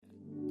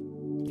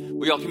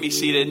Y'all can be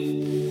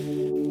seated.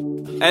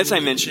 As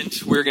I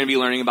mentioned, we're going to be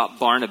learning about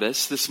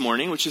Barnabas this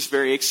morning, which is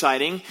very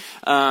exciting.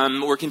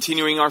 We're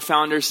continuing our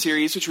Founder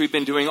series, which we've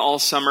been doing all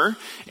summer.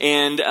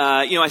 And,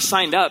 I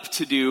signed up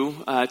to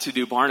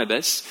do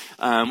Barnabas,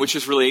 which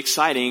is really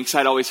exciting because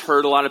I'd always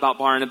heard a lot about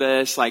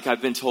Barnabas. Like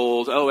I've been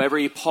told,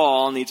 every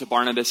Paul needs a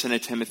Barnabas and a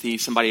Timothy,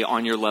 somebody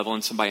on your level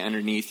and somebody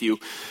underneath you.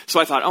 So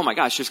I thought, oh my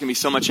gosh, there's going to be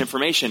so much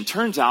information.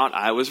 Turns out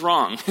I was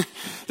wrong.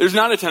 There's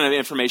not a ton of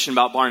information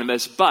about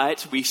Barnabas,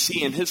 but we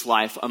see in his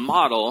life a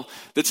model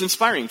that's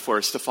inspiring for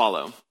us to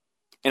follow.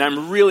 And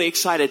I'm really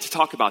excited to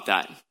talk about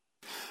that.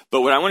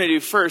 But what I want to do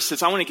first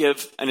is I want to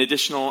give an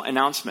additional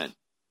announcement.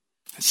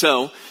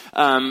 So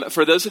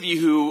for those of you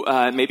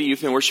who maybe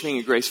you've been worshiping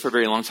at Grace for a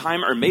very long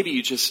time, or maybe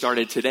you just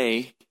started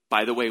today,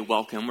 by the way,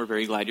 welcome. We're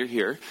very glad you're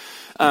here.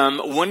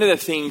 One of the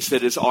things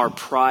that is our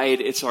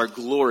pride, it's our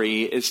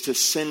glory, is to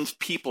send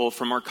people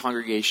from our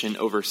congregation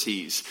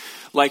overseas.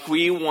 Like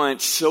we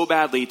want so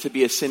badly to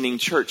be a sending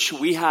church.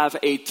 We have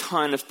a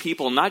ton of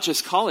people, not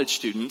just college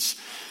students,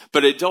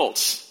 but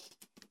adults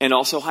and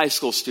also high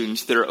school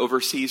students that are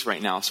overseas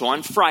right now. So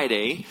on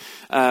Friday,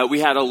 we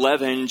had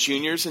 11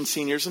 juniors and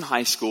seniors in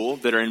high school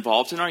that are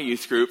involved in our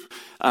youth group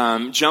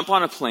jump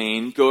on a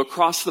plane, go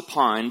across the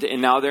pond,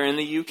 and now they're in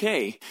the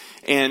UK.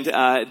 And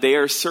they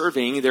are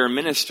serving, they're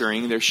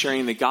ministering, they're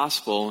sharing the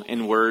gospel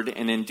in word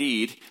and in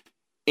deed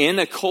in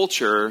a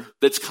culture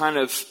that's kind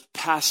of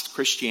past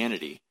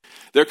Christianity.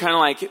 They're kind of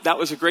like, that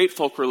was a great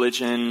folk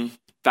religion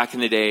back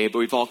in the day, but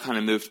we've all kind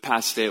of moved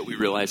past it. We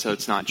realize,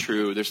 it's not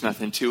true. There's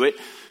nothing to it.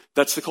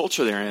 That's the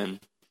culture they're in.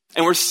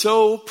 And we're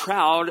so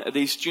proud of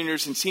these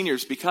juniors and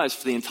seniors because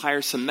for the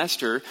entire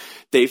semester,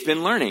 they've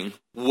been learning.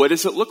 What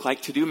does it look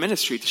like to do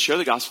ministry, to share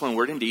the gospel in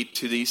word and deed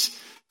to these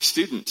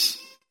students?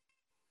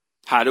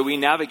 How do we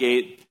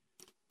navigate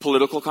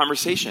political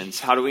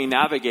conversations? How do we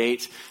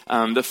navigate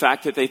the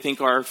fact that they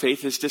think our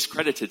faith is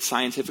discredited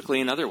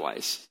scientifically and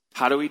otherwise?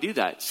 How do we do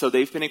that? So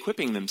they've been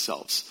equipping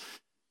themselves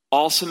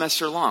all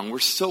semester long. We're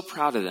so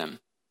proud of them.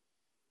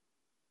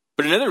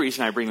 But another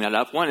reason I bring that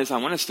up, one is I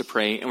want us to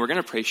pray, and we're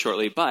going to pray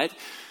shortly, but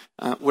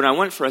what I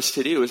want for us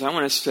to do is I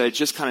want us to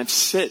just kind of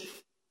sit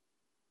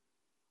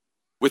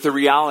with the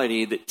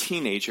reality that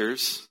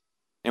teenagers,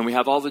 and we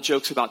have all the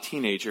jokes about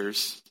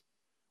teenagers,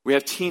 we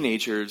have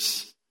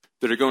teenagers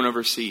that are going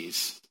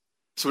overseas.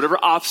 So whatever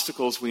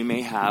obstacles we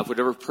may have,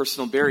 whatever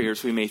personal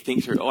barriers we may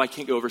think through, I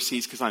can't go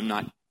overseas because I'm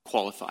not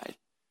qualified.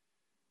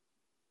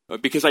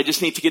 Because I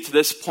just need to get to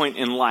this point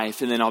in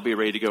life and then I'll be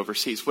ready to go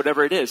overseas.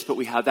 Whatever it is, but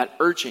we have that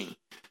urging.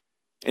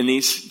 And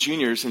these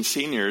juniors and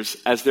seniors,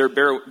 as they're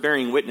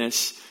bearing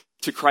witness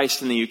to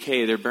Christ in the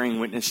UK, they're bearing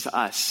witness to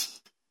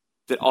us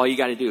that all you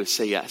got to do is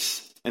say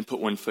yes and put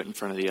one foot in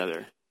front of the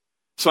other.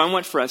 So I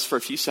want for us for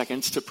a few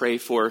seconds to pray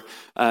for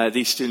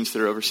these students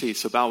that are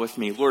overseas. So bow with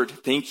me. Lord,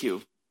 thank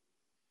you.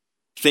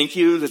 Thank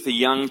you that the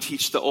young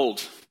teach the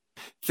old.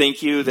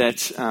 Thank you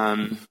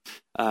that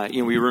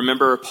we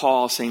remember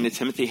Paul saying to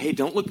Timothy, hey,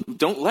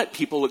 don't let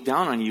people look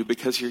down on you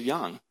because you're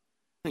young.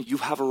 You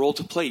have a role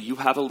to play. You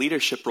have a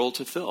leadership role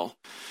to fill.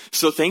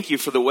 So thank you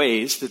for the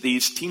ways that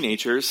these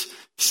teenagers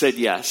said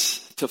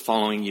yes to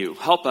following you.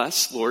 Help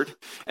us, Lord,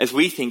 as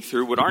we think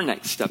through what our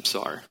next steps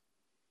are.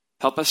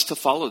 Help us to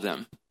follow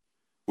them,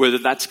 whether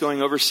that's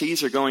going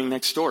overseas or going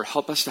next door.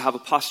 Help us to have a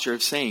posture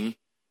of saying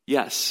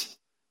yes,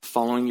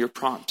 following your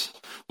prompt.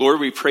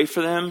 Lord, we pray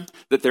for them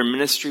that their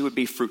ministry would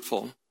be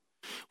fruitful.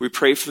 We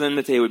pray for them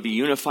that they would be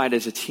unified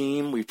as a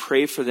team. We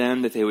pray for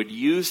them that they would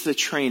use the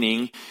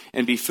training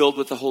and be filled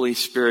with the Holy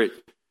Spirit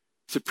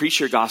to preach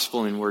your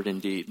gospel in word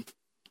and deed.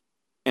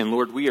 And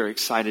Lord, we are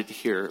excited to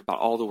hear about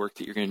all the work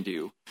that you're going to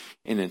do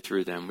in and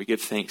through them. We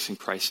give thanks in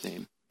Christ's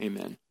name.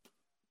 Amen.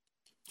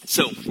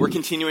 So we're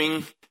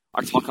continuing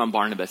our talk on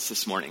Barnabas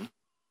this morning.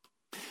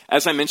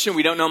 As I mentioned,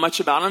 we don't know much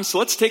about him, so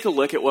let's take a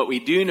look at what we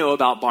do know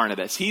about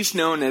Barnabas. He's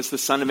known as the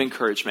son of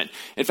encouragement.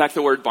 In fact,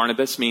 the word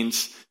Barnabas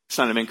means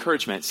son of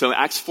encouragement. So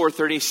Acts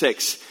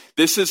 4:36,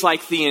 this is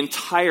like the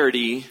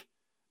entirety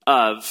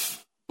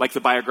of like the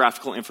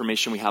biographical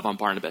information we have on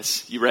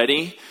Barnabas. You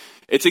ready?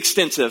 It's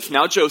extensive.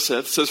 Now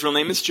Joseph, so his real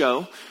name is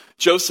Joe.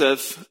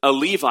 Joseph, a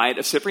Levite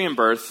of Cyprian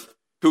birth,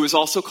 who was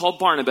also called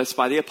Barnabas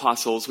by the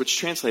apostles, which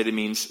translated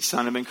means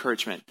son of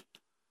encouragement.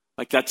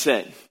 Like that's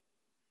it.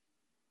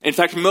 In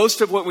fact, most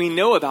of what we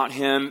know about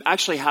him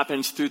actually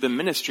happens through the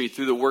ministry,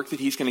 through the work that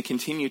he's going to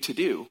continue to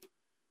do.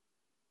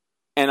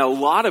 And a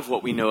lot of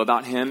what we know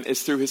about him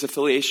is through his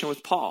affiliation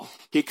with Paul.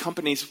 He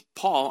accompanies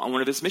Paul on one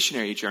of his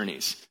missionary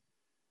journeys.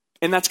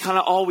 And that's kind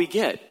of all we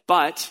get.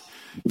 But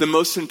the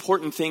most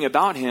important thing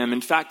about him, in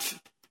fact,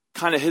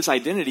 kind of his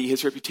identity,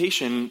 his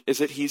reputation, is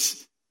that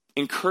he's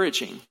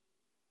encouraging.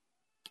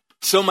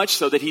 So much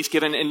so that he's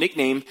given a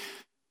nickname,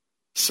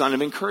 Son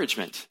of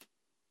Encouragement.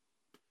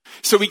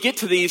 So we get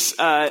to these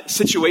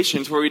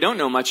situations where we don't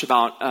know much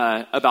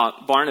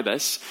about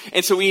Barnabas,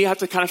 and so we have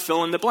to kind of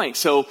fill in the blank.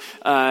 So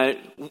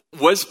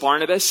was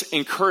Barnabas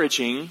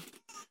encouraging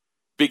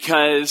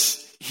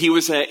because he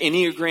was an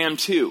Enneagram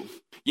 2?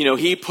 You know,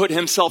 he put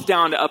himself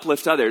down to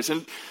uplift others.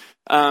 And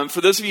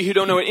For those of you who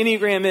don't know what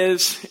Enneagram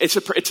is, it's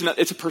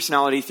a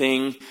personality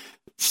thing.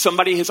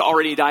 Somebody has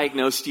already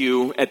diagnosed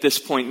you at this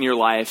point in your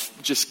life.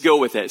 Just go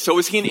with it. So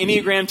was he in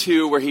Enneagram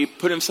 2 where he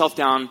put himself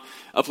down,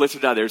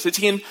 uplifted others? Is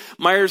he in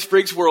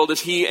Myers-Briggs world? Is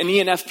he an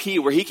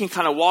ENFP where he can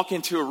kind of walk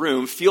into a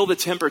room, feel the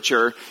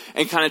temperature,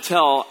 and kind of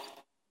tell,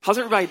 how's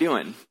everybody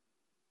doing?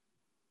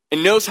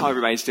 And knows how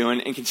everybody's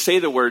doing and can say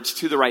the words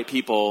to the right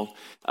people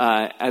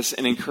as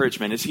an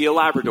encouragement. Is he a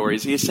Labrador?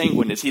 Is he a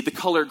Sanguine? Is he the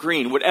color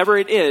green? Whatever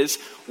it is,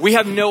 we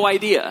have no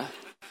idea.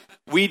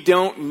 We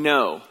don't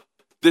know.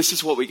 This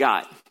is what we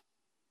got.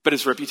 But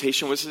his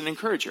reputation was as an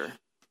encourager.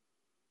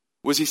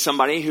 Was he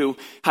somebody who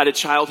had a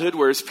childhood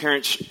where his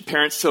parents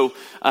so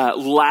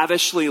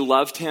lavishly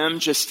loved him,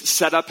 just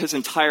set up his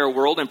entire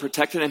world and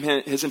protected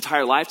him his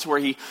entire life to where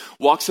he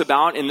walks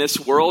about in this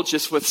world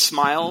just with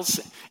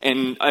smiles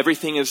and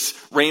everything is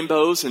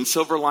rainbows and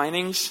silver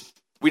linings?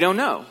 We don't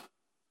know.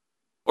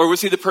 Or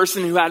was he the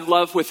person who had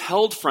love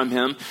withheld from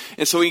him,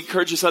 and so he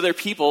encourages other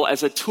people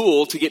as a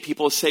tool to get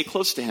people to stay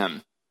close to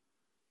him?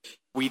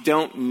 We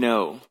don't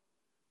know.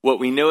 What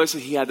we know is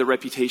that he had the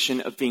reputation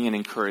of being an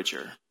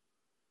encourager.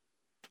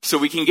 So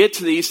we can get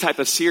to these type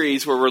of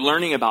series where we're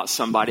learning about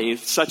somebody,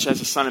 such as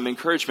a son of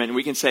encouragement, and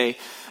we can say,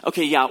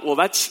 okay, yeah, well,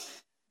 that's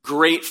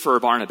great for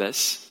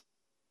Barnabas.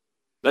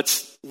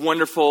 That's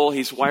wonderful.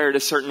 He's wired a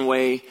certain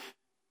way.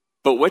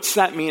 But what's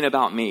that mean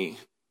about me?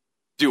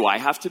 Do I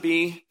have to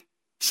be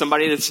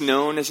somebody that's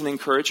known as an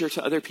encourager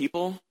to other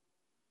people?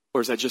 Or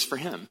is that just for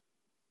him?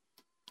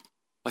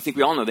 I think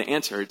we all know the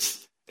answer.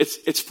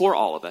 It's for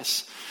all of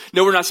us.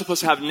 No, we're not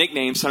supposed to have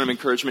nicknames, son of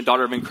encouragement,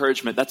 daughter of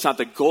encouragement. That's not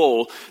the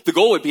goal. The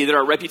goal would be that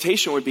our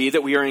reputation would be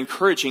that we are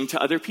encouraging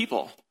to other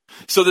people.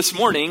 So this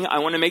morning, I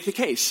want to make the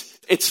case.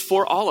 It's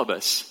for all of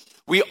us.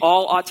 We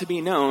all ought to be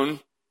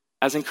known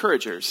as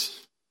encouragers.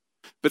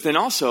 But then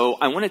also,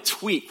 I want to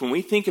tweak. When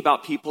we think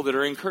about people that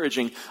are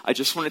encouraging, I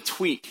just want to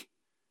tweak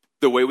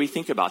the way we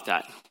think about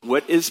that.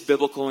 What is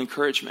biblical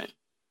encouragement?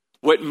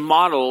 What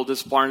model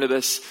does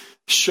Barnabas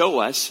show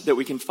us that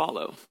we can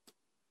follow?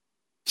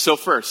 So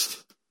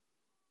first,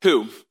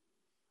 who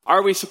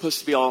are we supposed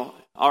to be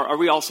are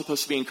we all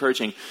supposed to be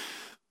encouraging?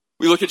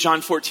 We look at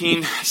John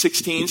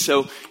 14:16.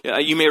 So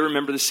you may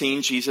remember the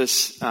scene.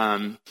 Jesus,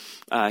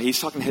 he's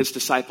talking to his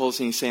disciples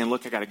and he's saying,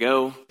 look, I got to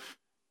go.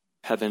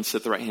 Heaven, sit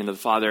at the right hand of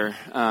the Father.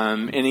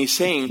 And he's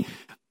saying,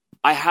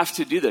 I have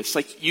to do this.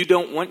 Like, you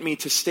don't want me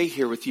to stay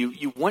here with you.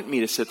 You want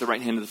me to sit at the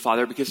right hand of the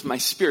Father because my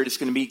Spirit is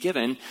going to be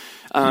given.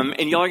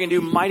 And y'all are going to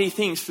do mighty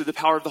things through the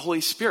power of the Holy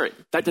Spirit.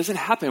 That doesn't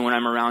happen when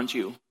I'm around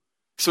you.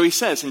 So he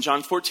says in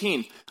John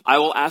 14, I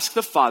will ask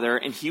the Father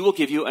and he will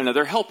give you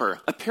another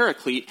helper, a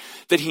paraclete,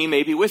 that he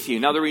may be with you.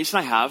 Now the reason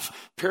I have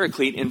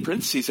paraclete in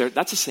parentheses there,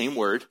 that's the same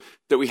word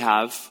that we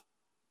have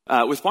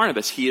with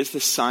Barnabas. He is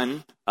the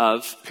son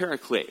of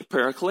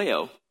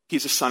parakaleo.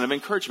 He's a son of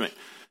encouragement.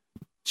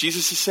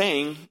 Jesus is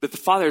saying that the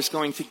Father is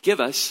going to give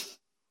us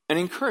an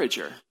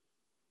encourager.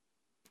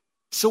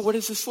 So what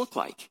does this look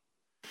like?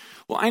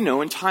 Well, I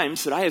know in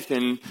times that I have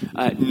been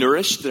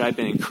nourished, that I've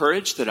been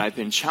encouraged, that I've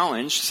been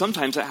challenged.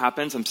 Sometimes it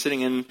happens. I'm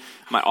sitting in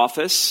my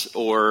office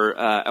or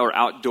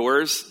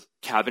outdoors,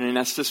 cabin in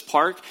Estes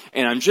Park,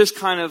 and I'm just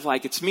kind of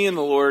like, it's me and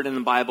the Lord and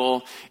the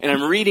Bible, and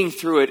I'm reading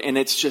through it, and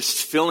it's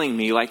just filling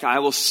me. Like I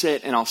will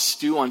sit and I'll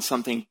stew on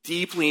something,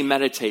 deeply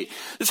meditate.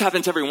 This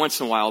happens every once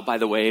in a while, by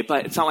the way,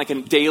 but it's not like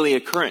a daily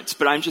occurrence.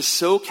 But I'm just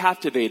so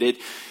captivated,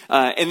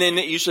 and then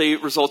it usually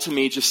results in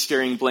me just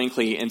staring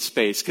blankly in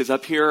space, because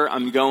up here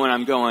I'm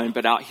going,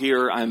 but out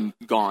here I'm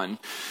gone.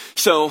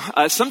 So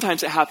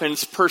sometimes it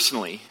happens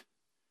personally,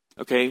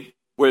 okay,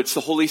 where it's the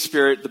Holy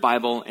Spirit, the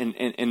Bible,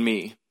 and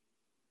me.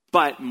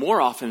 But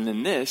more often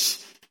than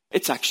this,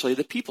 it's actually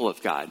the people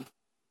of God.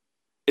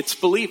 It's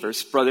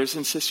believers, brothers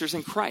and sisters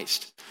in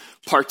Christ,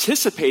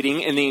 participating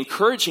in the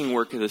encouraging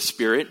work of the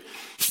Spirit,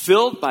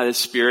 filled by the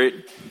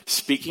Spirit,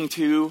 speaking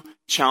to,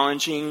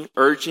 challenging,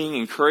 urging,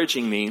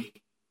 encouraging me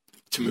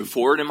to move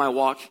forward in my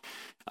walk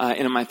and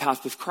in my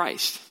path with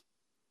Christ.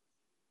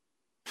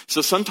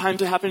 So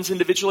sometimes it happens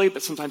individually,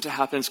 but sometimes it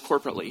happens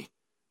corporately.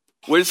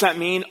 What does that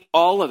mean?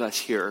 All of us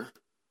here,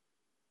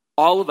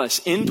 all of us,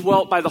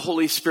 indwelt by the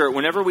Holy Spirit,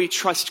 whenever we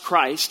trust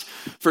Christ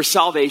for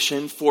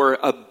salvation, for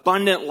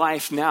abundant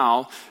life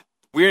now,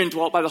 we're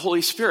indwelt by the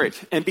Holy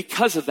Spirit. And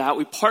because of that,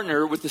 we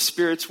partner with the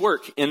Spirit's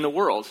work in the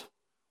world.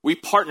 We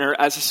partner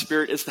as the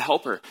Spirit is the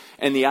helper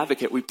and the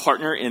advocate. We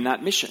partner in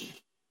that mission.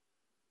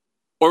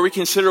 Or we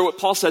consider what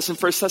Paul says in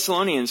 1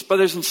 Thessalonians,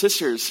 brothers and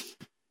sisters,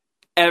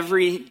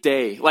 every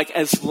day, like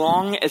as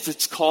long as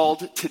it's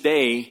called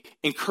today,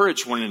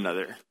 encourage one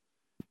another.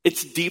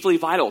 It's deeply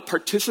vital.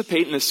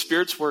 Participate in the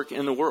Spirit's work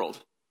in the world.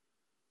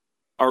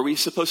 Are we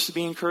supposed to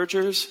be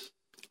encouragers?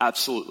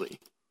 Absolutely.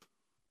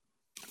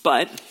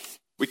 But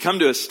we come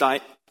to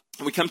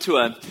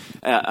a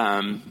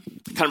kind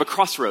of a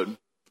crossroad.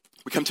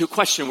 We come to a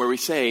question where we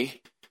say,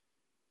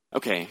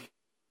 okay,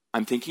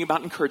 I'm thinking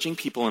about encouraging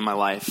people in my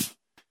life,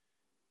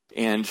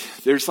 and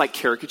there's like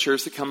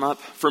caricatures that come up,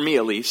 for me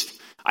at least.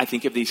 I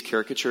think of these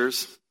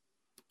caricatures,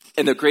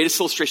 and the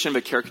greatest illustration of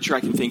a caricature I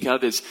can think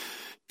of is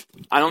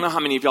I don't know how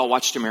many of y'all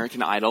watched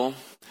American Idol,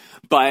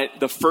 but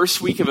the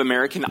first week of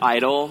American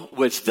Idol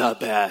was the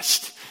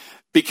best.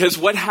 Because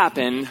what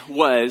happened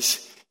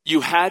was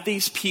you had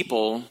these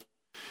people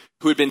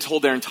who had been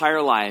told their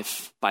entire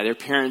life by their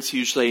parents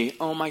usually,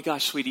 oh my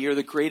gosh, sweetie, you're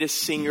the greatest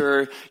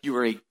singer. You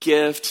are a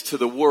gift to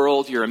the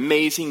world. You're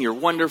amazing. You're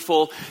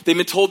wonderful. They've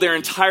been told their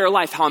entire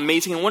life how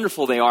amazing and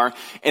wonderful they are.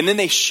 And then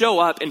they show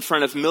up in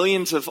front of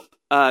millions of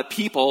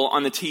people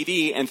on the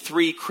TV and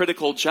 3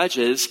 critical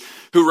judges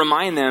who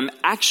remind them,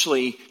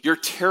 actually, you're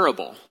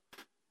terrible.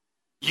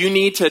 You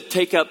need to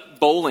take up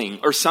bowling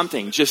or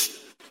something. Just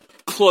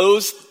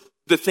close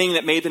the thing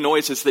that made the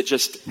noises that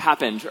just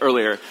happened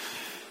earlier.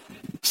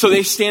 So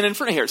they stand in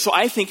front of here. So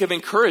I think of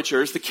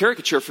encouragers, the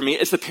caricature for me,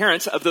 as the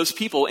parents of those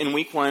people in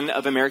week 1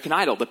 of American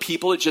Idol. The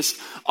people that just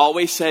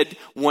always said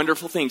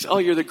wonderful things. Oh,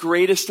 you're the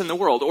greatest in the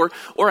world.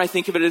 Or I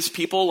think of it as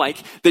people like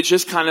that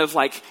just kind of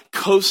like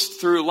coast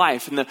through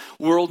life and the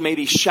world may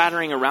be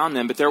shattering around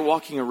them, but they're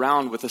walking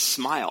around with a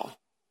smile.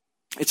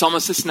 It's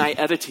almost this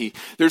naivety.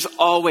 There's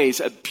always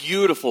a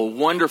beautiful,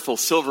 wonderful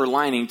silver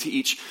lining to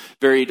each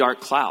very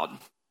dark cloud.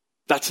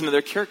 That's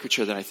another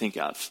caricature that I think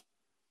of.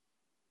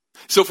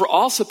 So if we're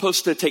all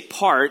supposed to take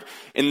part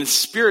in the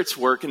Spirit's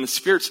work and the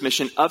Spirit's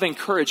mission of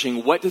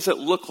encouraging, what does it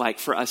look like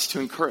for us to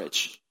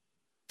encourage?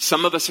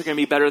 Some of us are going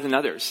to be better than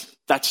others.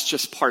 That's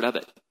just part of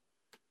it.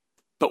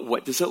 But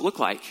what does it look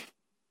like?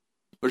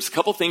 There's a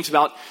couple things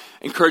about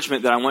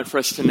encouragement that I want for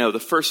us to know. The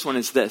first one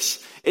is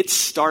this. It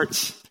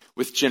starts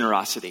with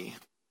generosity.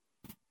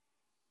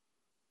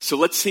 So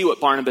let's see what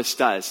Barnabas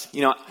does.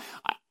 You know,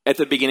 at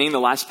the beginning, the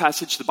last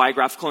passage, the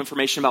biographical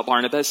information about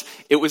Barnabas,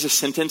 it was a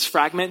sentence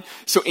fragment.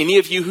 So any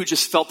of you who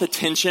just felt the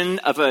tension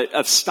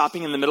of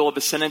stopping in the middle of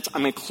a sentence,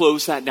 I'm going to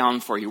close that down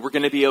for you. We're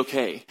going to be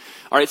okay.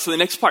 All right, so the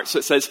next part. So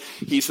it says,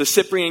 he's the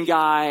Cyprian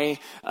guy.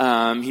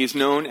 He's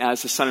known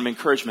as the son of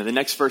encouragement. The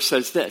next verse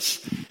says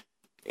this.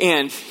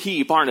 And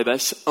he,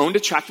 Barnabas, owned a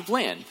tract of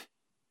land.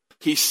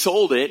 He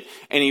sold it,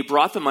 and he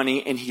brought the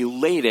money, and he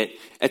laid it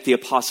at the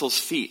apostles'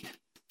 feet.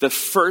 The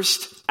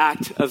first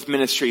act of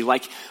ministry.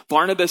 Like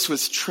Barnabas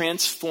was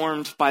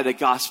transformed by the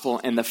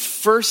gospel, and the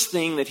first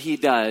thing that he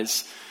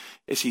does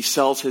is he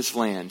sells his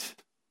land.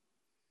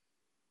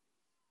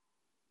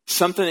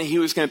 Something that he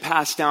was going to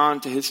pass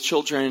down to his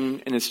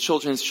children and his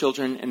children's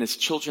children and his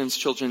children's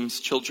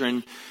children's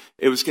children.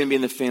 It was going to be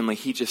in the family.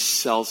 He just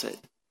sells it.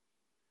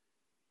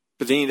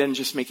 But then he doesn't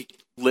just make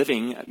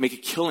a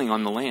killing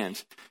on the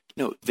land.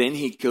 No, then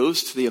he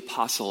goes to the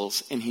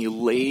apostles and he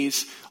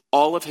lays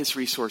all of his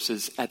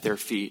resources at their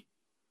feet.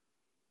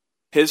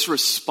 His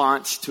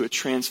response to a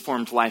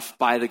transformed life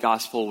by the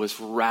gospel was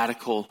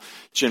radical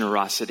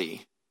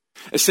generosity.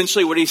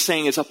 Essentially what he's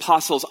saying is,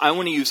 apostles, I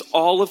want to use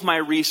all of my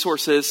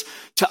resources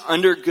to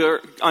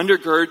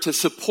undergird to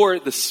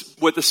support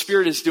what the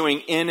Spirit is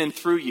doing in and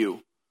through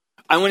you.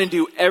 I want to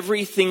do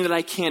everything that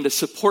I can to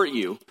support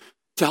you,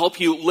 to help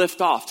you lift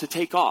off, to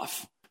take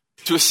off,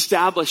 to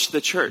establish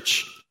the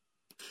church.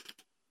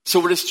 So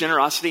what does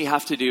generosity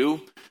have to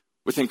do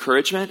with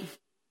encouragement?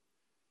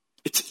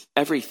 It's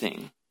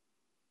everything.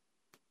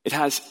 It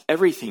has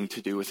everything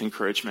to do with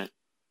encouragement.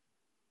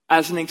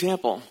 As an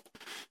example,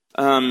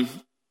 I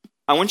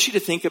want you to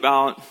think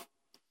about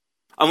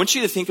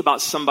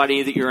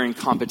somebody that you're in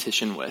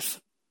competition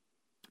with.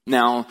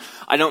 Now,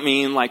 I don't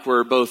mean like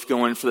we're both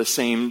interviewing for the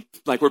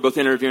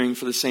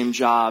same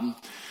job,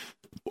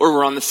 or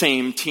we're on the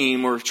same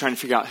team, we're trying to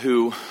figure out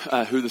who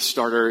the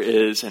starter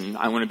is, and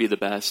I want to be the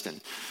best,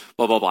 and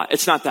blah, blah, blah.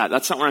 It's not that.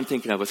 That's not what I'm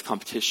thinking of with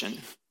competition.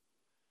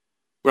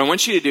 What I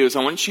want you to do is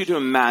I want you to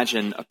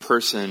imagine a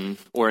person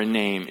or a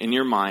name in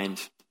your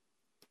mind,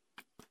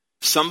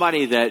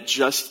 somebody that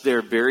just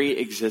their very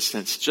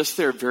existence, just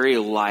their very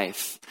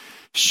life,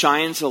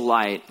 shines a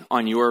light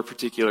on your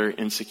particular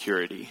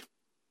insecurity.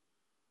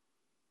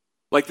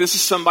 Like this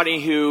is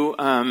somebody who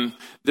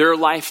their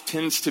life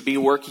tends to be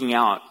working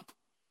out,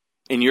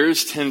 and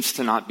yours tends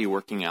to not be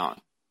working out.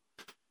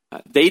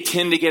 They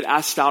tend to get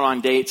asked out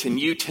on dates, and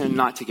you tend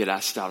not to get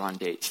asked out on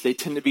dates. They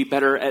tend to be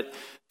better at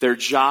their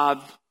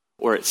job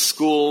or at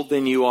school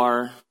than you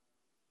are.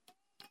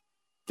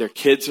 Their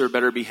kids are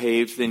better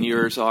behaved than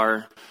yours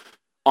are.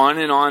 On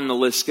and on the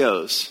list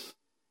goes.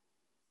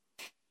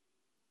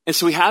 And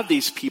so we have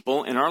these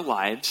people in our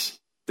lives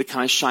that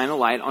kind of shine a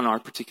light on our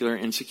particular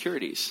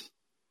insecurities.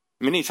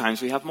 Many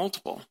times we have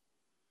multiple.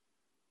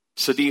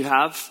 So do you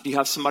have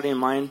somebody in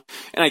mind?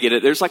 And I get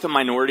it. There's like a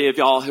minority of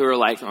y'all who are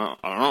like, oh,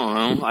 I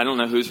don't know. I don't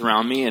know who's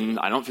around me and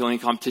I don't feel any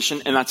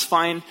competition. And that's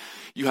fine.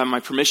 You have my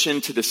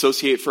permission to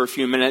dissociate for a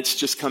few minutes.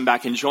 Just come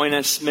back and join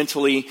us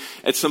mentally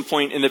at some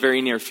point in the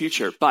very near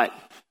future. But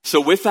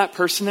so with that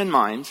person in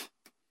mind,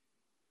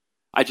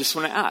 I just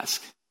want to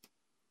ask,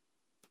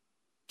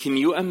 can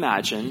you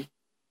imagine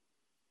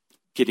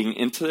getting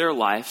into their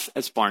life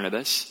as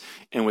Barnabas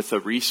and with the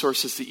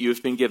resources that you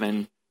have been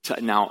given to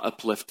now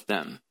uplift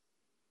them?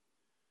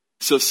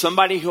 So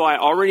somebody who I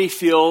already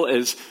feel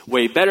is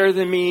way better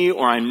than me,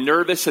 or I'm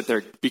nervous that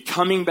they're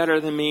becoming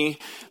better than me,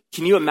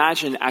 can you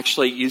imagine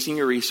actually using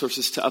your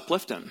resources to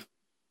uplift them?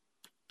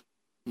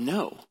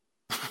 No.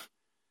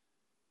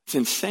 It's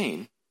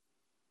insane.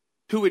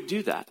 Who would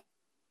do that?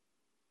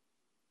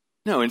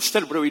 No,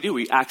 instead, what do?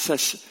 We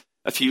access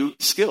a few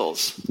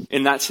skills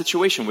in that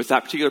situation with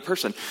that particular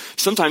person.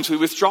 Sometimes we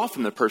withdraw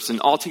from the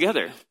person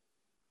altogether,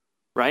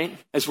 right?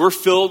 As we're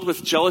filled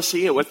with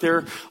jealousy at what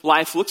their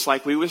life looks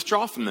like, we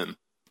withdraw from them.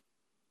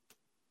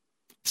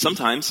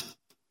 Sometimes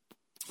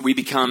we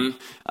become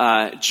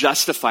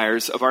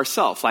justifiers of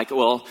ourselves. Like,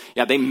 well,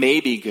 yeah, they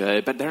may be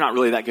good, but they're not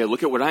really that good.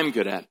 Look at what I'm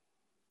good at.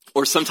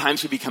 Or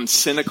sometimes we become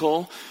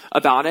cynical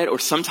about it. Or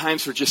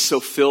sometimes we're just so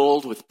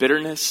filled with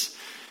bitterness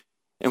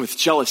and with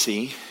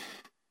jealousy.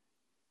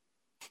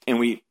 And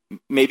we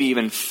maybe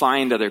even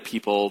find other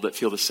people that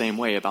feel the same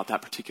way about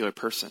that particular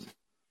person,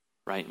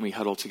 right? And we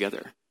huddle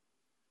together.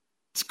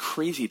 It's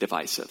crazy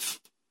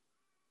divisive.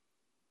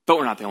 But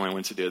we're not the only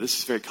ones to do it. This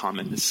is very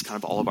common. This is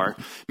kind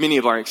of many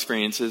of our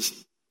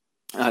experiences.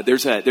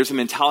 There's a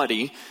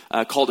mentality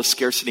called a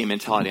scarcity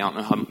mentality. I don't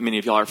know how many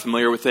of y'all are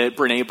familiar with it.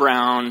 Brene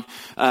Brown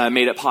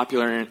made it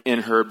popular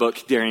in her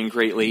book, Daring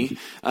Greatly.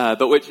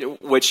 But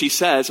what she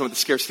says and what the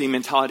scarcity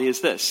mentality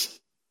is this.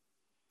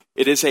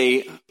 It is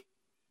a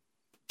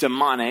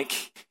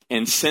demonic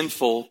and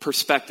sinful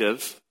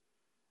perspective,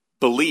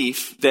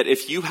 belief that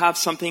if you have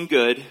something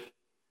good,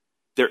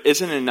 there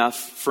isn't enough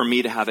for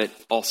me to have it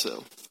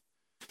also.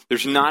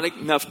 There's not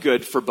enough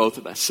good for both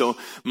of us. So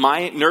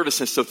my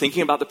nervousness, so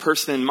thinking about the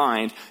person in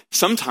mind,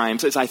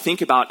 sometimes as I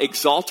think about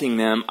exalting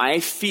them, I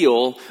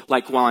feel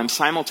like while I'm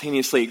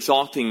simultaneously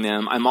exalting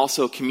them, I'm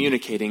also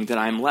communicating that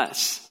I'm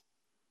less.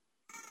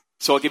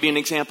 So I'll give you an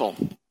example.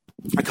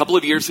 A couple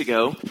of years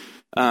ago,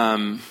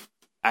 5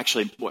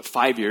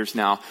 years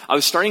now, I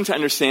was starting to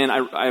understand,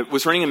 I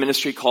was running a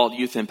ministry called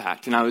Youth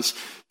Impact, and I was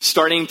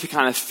starting to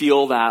kind of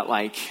feel that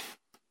like,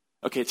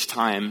 okay, it's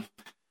time.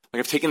 Like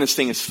I've taken this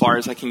thing as far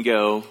as I can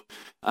go.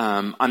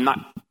 I'm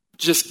not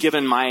just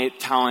given my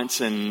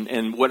talents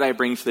and what I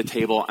bring to the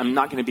table. I'm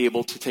not going to be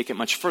able to take it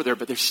much further,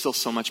 but there's still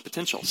so much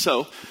potential.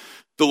 So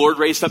the Lord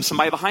raised up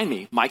somebody behind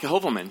me, Micah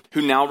Hovelman,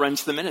 who now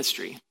runs the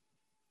ministry.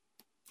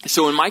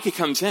 So when Micah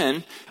comes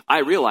in, I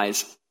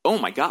realize, oh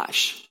my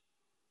gosh,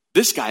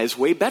 this guy is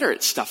way better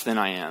at stuff than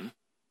I am.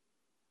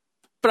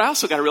 But I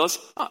also got to realize,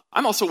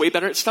 I'm also way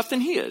better at stuff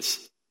than he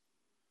is.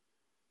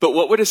 But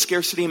what would a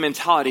scarcity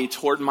mentality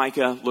toward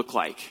Micah look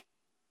like?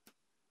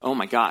 Oh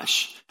my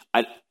gosh,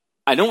 I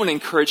don't want to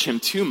encourage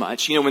him too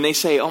much. You know, when they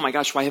say, oh my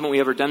gosh, why haven't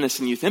we ever done this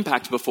in Youth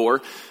Impact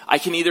before? I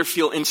can either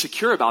feel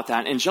insecure about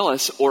that and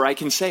jealous, or I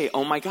can say,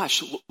 oh my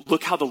gosh,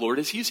 look how the Lord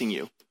is using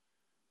you.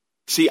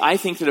 See, I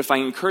think that if I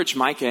encourage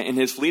Micah in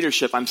his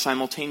leadership, I'm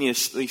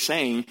simultaneously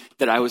saying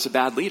that I was a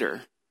bad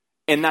leader.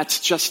 And that's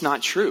just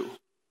not true.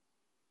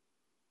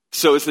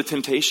 So is the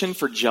temptation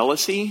for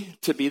jealousy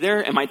to be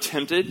there? Am I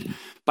tempted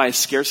by a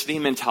scarcity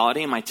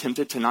mentality? Am I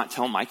tempted to not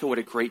tell Micah what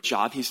a great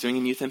job he's doing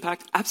in Youth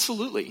Impact?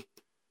 Absolutely.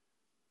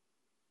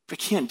 But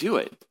I can't do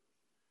it.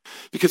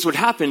 Because what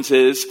happens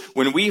is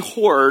when we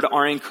hoard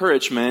our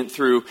encouragement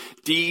through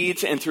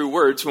deeds and through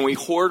words, when we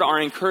hoard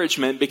our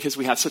encouragement because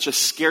we have such a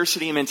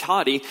scarcity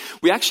mentality,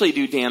 we actually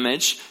do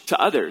damage to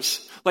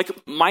others. Like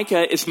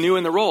Micah is new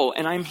in the role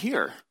and I'm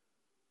here.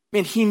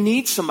 Man, he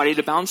needs somebody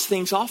to bounce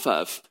things off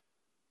of,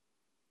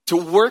 to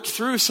work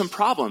through some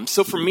problems.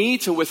 So for me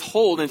to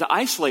withhold and to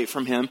isolate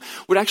from him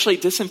would actually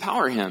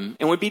disempower him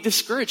and would be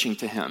discouraging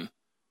to him.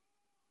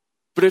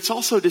 But it's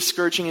also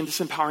discouraging and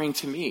disempowering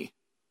to me.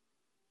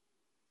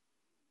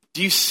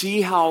 Do you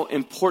see how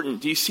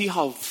important, do you see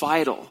how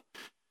vital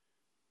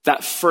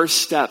that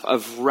first step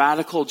of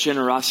radical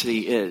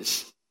generosity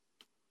is?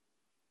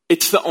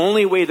 It's the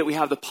only way that we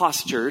have the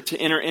posture to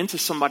enter into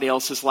somebody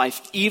else's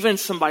life, even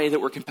somebody that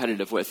we're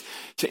competitive with,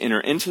 to enter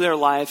into their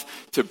life,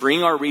 to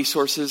bring our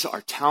resources,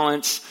 our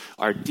talents,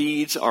 our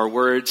deeds, our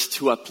words,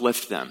 to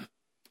uplift them.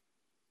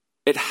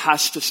 It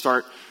has to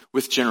start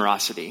with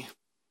generosity.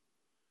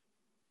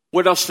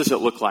 What else does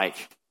it look like?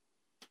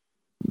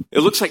 It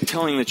looks like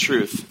telling the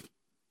truth.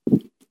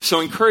 So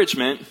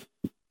encouragement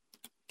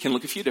can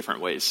look a few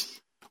different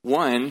ways.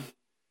 One,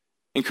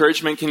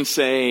 encouragement can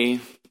say,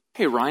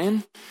 hey,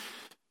 Ryan,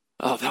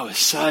 oh, that was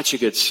such a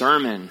good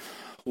sermon.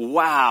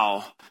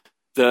 Wow.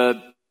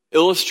 The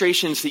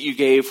illustrations that you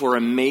gave were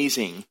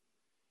amazing.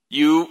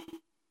 You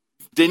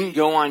didn't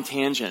go on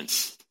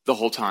tangents the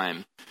whole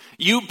time.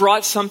 You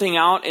brought something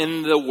out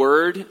in the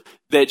word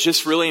that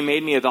just really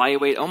made me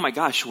evaluate, oh my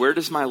gosh, where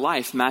does my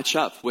life match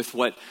up with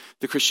what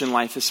the Christian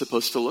life is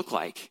supposed to look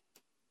like?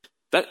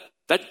 That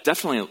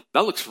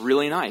looks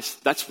really nice.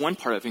 That's one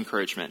part of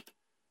encouragement.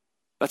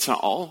 That's not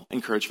all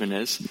encouragement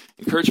is.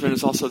 Encouragement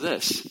is also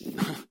this.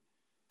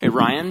 Hey,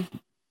 Ryan,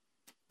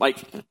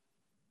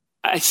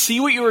 I see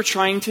what you were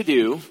trying to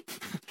do,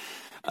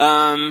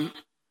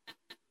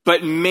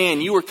 but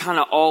man, you were kind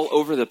of all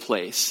over the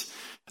place.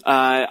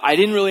 I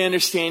didn't really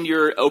understand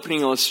your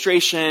opening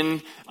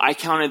illustration. I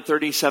counted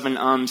 37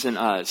 ums and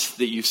uhs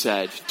that you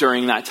said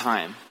during that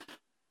time.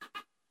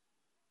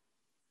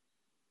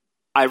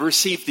 I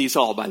received these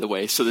all, by the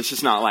way, so this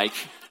is not like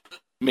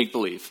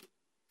make-believe.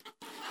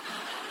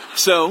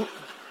 So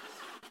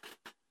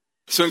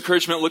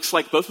encouragement looks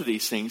like both of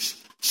these things.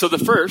 So the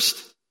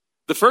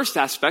The first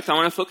aspect, I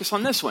want to focus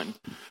on this one.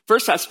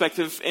 First aspect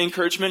of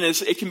encouragement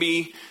is it can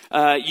be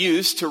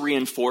used to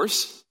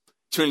reinforce,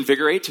 to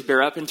invigorate, to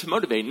bear up, and to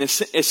motivate. And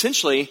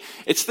essentially,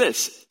 it's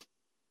this.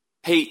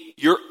 Hey,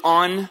 you're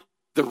on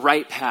the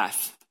right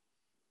path,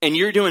 and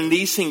you're doing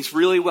these things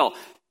really well.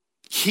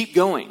 Keep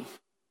going.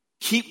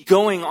 Keep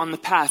going on the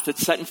path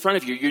that's set in front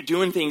of you. You're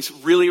doing things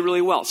really,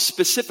 really well.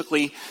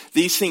 Specifically,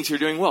 these things you're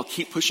doing well.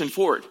 Keep pushing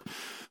forward.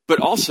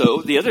 But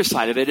also, the other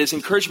side of it is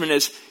encouragement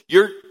is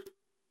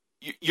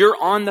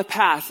you're on the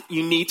path.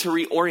 You need to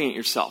reorient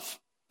yourself.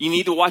 You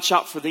need to watch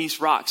out for these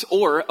rocks.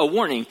 Or a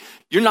warning,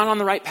 you're not on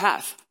the right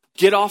path.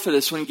 Get off of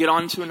this one, get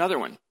on to another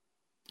one.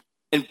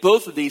 And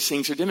both of these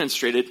things are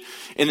demonstrated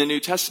in the New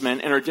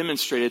Testament and are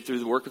demonstrated through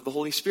the work of the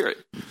Holy Spirit.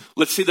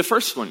 Let's see the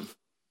first one.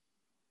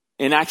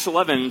 In Acts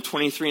 11,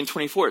 23 and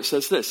 24, it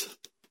says this.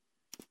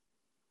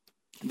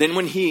 Then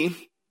when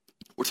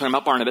we're talking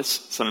about Barnabas,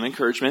 son of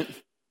encouragement.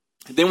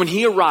 Then when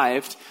he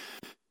arrived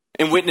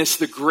and witnessed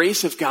the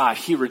grace of God,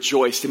 he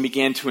rejoiced and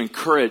began to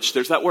encourage,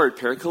 there's that word,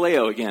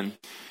 parakaleo again,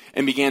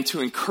 and began to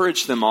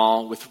encourage them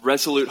all with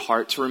resolute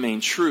heart to remain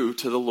true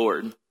to the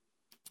Lord.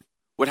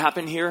 What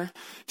happened here?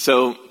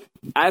 So,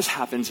 as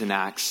happens in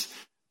Acts,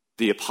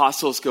 the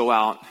apostles go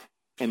out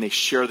and they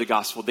share the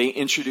gospel. They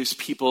introduce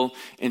people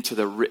into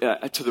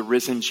to the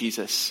risen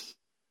Jesus.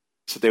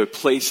 So they would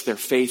place their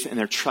faith and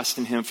their trust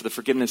in him for the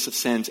forgiveness of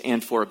sins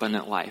and for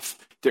abundant life.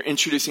 They're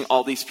introducing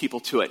all these people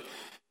to it.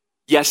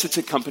 Yes, it's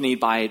accompanied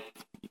by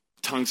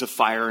tongues of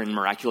fire and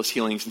miraculous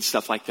healings and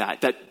stuff like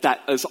that. That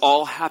is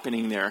all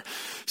happening there.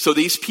 So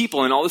these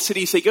people in all the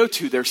cities they go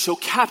to, they're so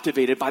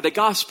captivated by the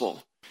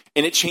gospel.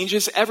 And it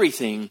changes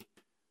everything.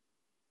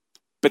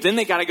 But then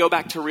they got to go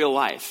back to real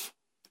life.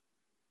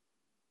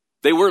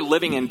 They were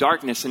living in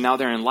darkness and now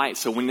they're in light.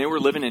 So when they were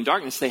living in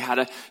darkness, they had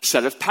a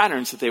set of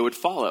patterns that they would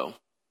follow.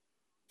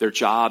 Their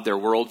job, their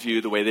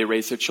worldview, the way they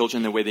raised their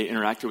children, the way they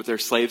interacted with their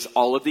slaves,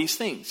 all of these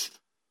things.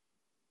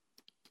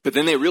 But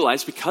then they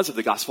realized because of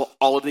the gospel,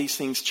 all of these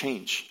things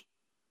change.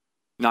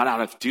 Not out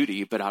of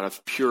duty, but out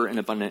of pure and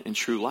abundant and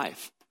true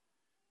life.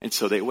 And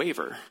so they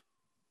waver,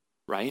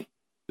 right?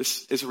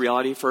 This is a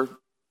reality for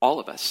all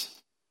of us.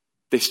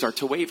 They start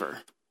to waver.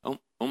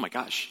 Oh my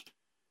gosh,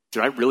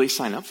 did I really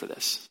sign up for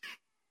this?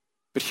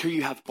 But here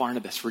you have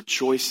Barnabas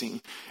rejoicing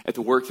at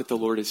the work that the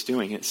Lord is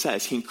doing. It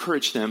says he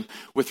encouraged them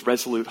with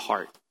resolute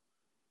heart.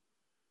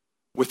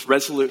 With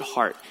resolute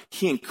heart.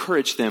 He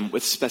encouraged them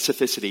with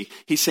specificity.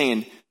 He's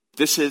saying,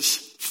 this is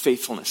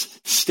faithfulness.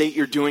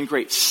 You're doing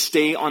great.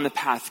 Stay on the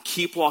path.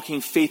 Keep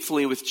walking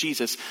faithfully with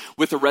Jesus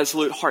with a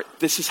resolute heart.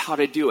 This is how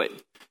to do it.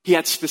 He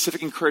had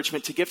specific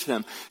encouragement to give to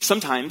them.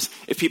 Sometimes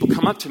if people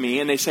come up to me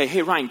and they say,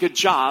 hey, Ryan, good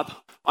job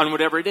on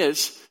whatever it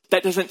is,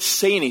 that doesn't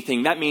say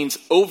anything. That means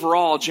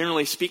overall,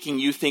 generally speaking,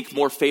 you think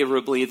more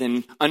favorably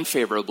than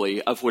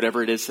unfavorably of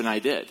whatever it is that I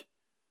did.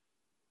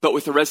 But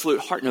with a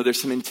resolute heart, no,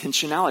 there's some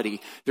intentionality.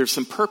 There's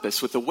some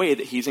purpose with the way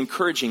that he's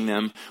encouraging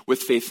them with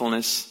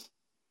faithfulness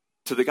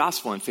to the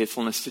gospel and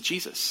faithfulness to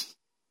Jesus.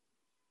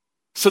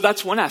 So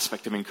that's one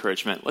aspect of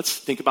encouragement. Let's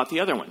think about the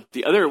other one.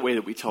 The other way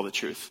that we tell the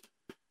truth.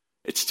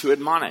 It's to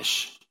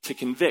admonish, to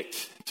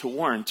convict, to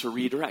warn, to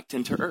redirect,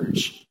 and to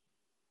urge.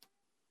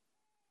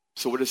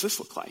 So what does this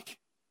look like?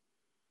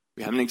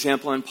 We have an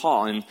example in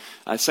Paul. In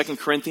 2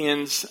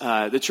 Corinthians,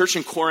 the church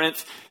in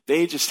Corinth,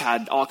 they just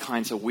had all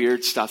kinds of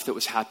weird stuff that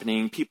was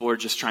happening. People were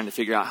just trying to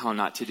figure out how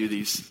not to do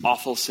these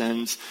awful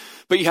sins.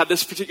 But you have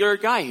this particular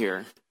guy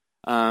here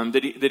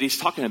that he's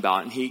talking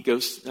about. And he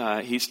goes,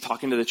 he's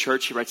talking to the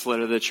church. He writes a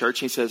letter to the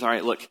church. And he says, all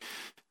right, look,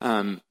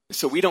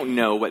 so we don't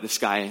know what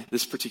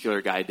this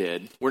particular guy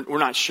did. We're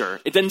not sure.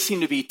 It doesn't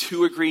seem to be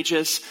too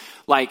egregious.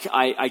 Like,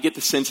 I get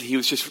the sense that he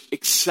was just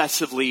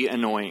excessively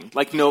annoying.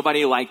 Like,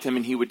 nobody liked him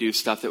and he would do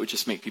stuff that would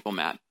just make people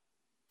mad.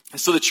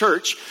 So the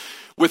church,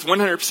 with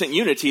 100%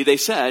 unity, they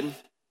said,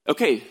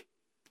 okay,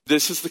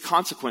 this is the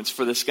consequence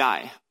for this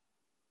guy.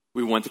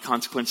 We want the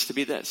consequence to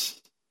be this.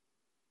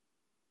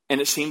 And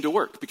it seemed to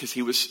work because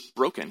he was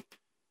broken.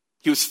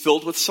 He was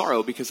filled with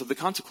sorrow because of the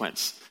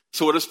consequence.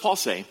 So what does Paul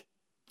say?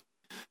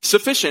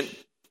 Sufficient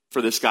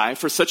for this guy,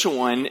 for such a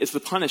one, is the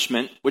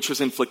punishment which was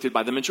inflicted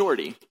by the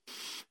majority.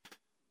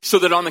 So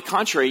that on the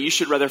contrary, you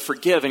should rather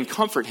forgive and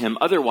comfort him.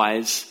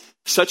 Otherwise,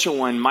 such a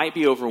one might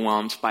be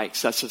overwhelmed by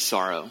excessive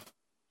sorrow.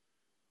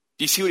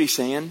 Do you see what he's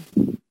saying?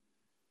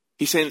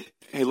 He's saying,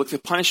 hey, look, the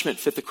punishment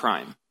fit the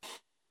crime.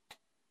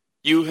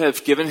 You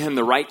have given him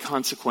the right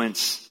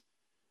consequence.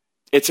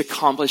 It's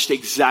accomplished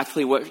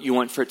exactly what you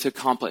want for it to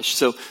accomplish.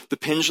 So the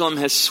pendulum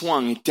has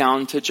swung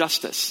down to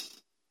justice.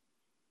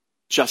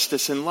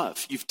 Justice and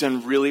love. You've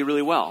done really,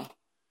 really well.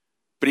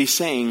 But he's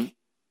saying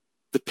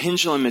the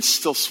pendulum is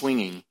still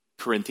swinging,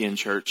 Corinthian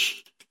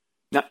church.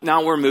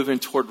 Now we're moving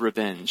toward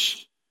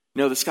revenge.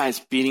 No, this guy is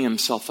beating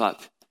himself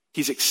up.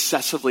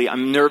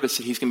 I'm nervous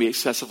that he's going to be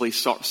excessively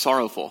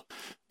sorrowful.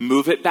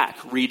 Move it back.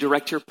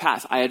 Redirect your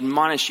path. I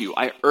admonish you.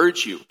 I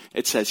urge you,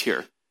 it says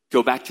here.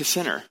 Go back to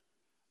center.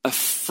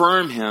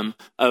 Affirm him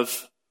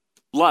of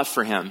love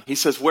for him. He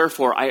says,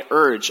 wherefore I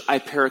urge, I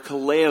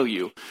parakaleo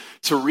you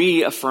to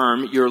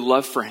reaffirm your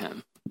love for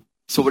him.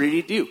 So what did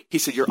he do? He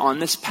said, you're on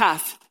this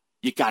path.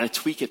 You got to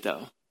tweak it,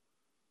 though,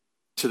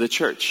 to the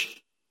church.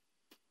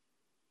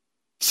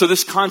 So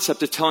this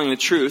concept of telling the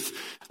truth,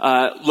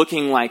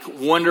 looking like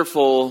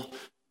wonderful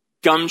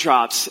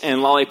gumdrops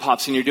and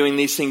lollipops, and you're doing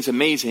these things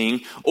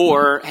amazing,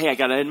 or, hey, I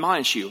got to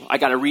admonish you. I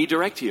got to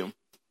redirect you.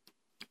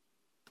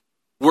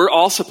 We're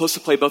all supposed to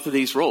play both of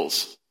these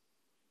roles.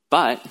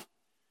 But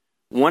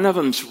one of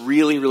them's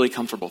really, really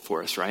comfortable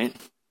for us, right?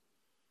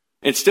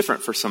 It's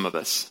different for some of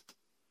us.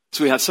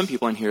 So we have some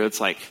people in here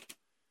that's like,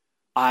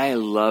 I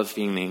love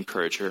being the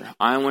encourager.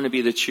 I want to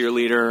be the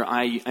cheerleader.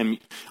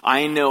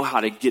 I know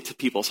how to get to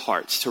people's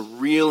hearts, to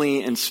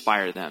really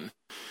inspire them.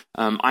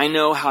 I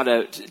know how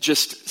to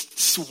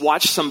just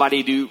watch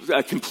somebody do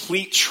a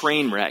complete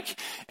train wreck,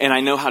 and I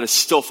know how to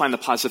still find the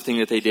positive thing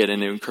that they did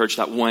and to encourage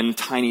that one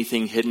tiny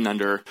thing hidden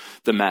under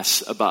the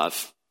mess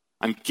above.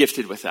 I'm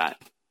gifted with that.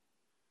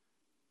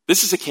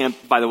 This is a camp,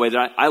 by the way,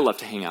 that I love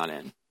to hang out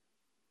in.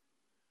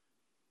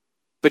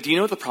 But do you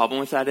know what the problem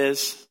with that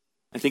is?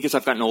 I think as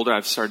I've gotten older,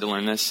 I've started to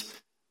learn this.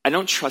 I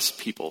don't trust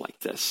people like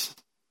this.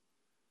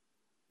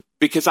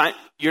 Because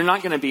you're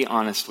not going to be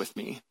honest with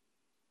me.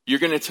 You're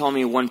going to tell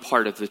me one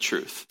part of the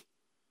truth.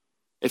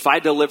 If I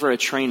deliver a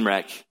train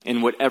wreck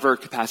in whatever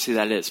capacity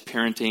that is,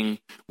 parenting,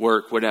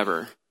 work,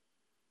 whatever,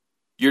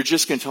 you're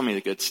just going to tell me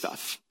the good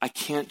stuff. I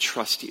can't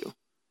trust you.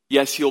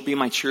 Yes, you'll be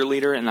my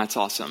cheerleader, and that's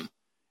awesome.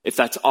 If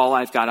that's all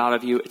I've got out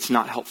of you, it's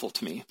not helpful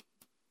to me.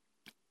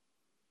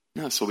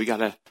 No, so we got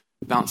to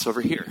bounce over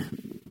here.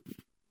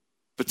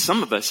 But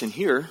some of us in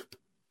here,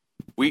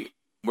 we're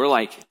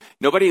like,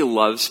 nobody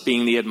loves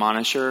being the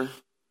admonisher.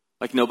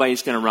 Like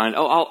nobody's going to run,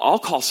 I'll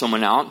call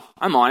someone out.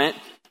 I'm on it.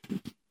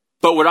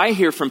 But what I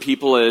hear from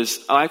people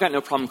is, I've got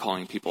no problem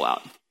calling people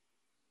out.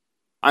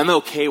 I'm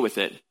okay with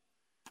it.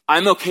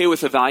 I'm okay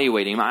with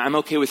evaluating. I'm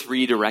okay with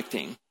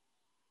redirecting.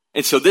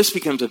 And so this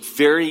becomes a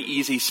very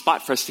easy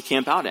spot for us to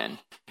camp out in.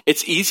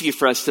 It's easy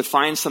for us to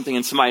find something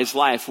in somebody's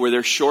life where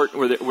their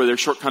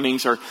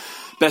shortcomings are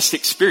best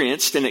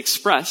experienced and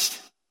expressed,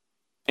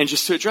 and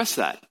just to address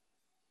that.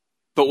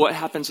 But what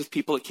happens with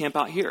people that camp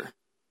out here?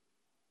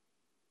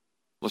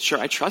 Well, sure,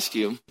 I trust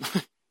you.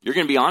 You're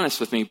going to be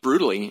honest with me,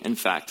 brutally, in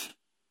fact.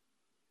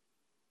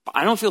 But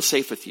I don't feel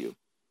safe with you.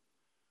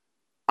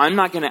 I'm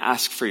not going to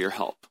ask for your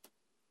help.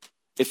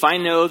 If I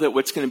know that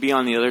what's going to be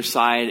on the other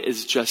side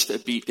is just a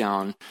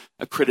beatdown,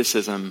 a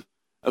criticism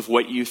of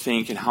what you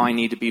think and how I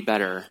need to be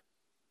better,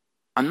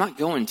 I'm not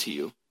going to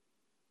you.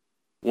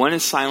 One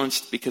is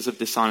silenced because of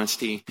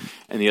dishonesty,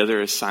 and the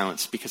other is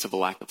silenced because of a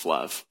lack of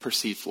love,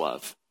 perceived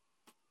love.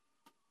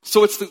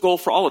 So it's the goal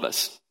for all of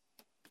us.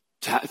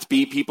 To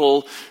be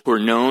people who are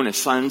known as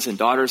sons and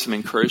daughters of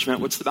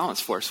encouragement. What's the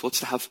balance for us? Well, it's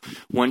to have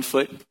one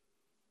foot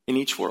in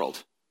each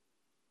world.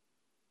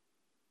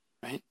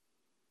 Right?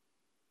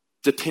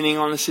 Depending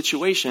on the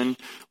situation,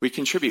 we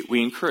contribute,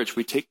 we encourage,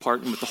 we take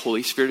part in what the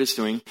Holy Spirit is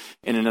doing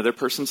in another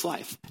person's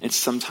life. And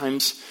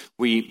sometimes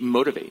we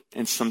motivate,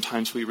 and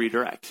sometimes we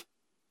redirect.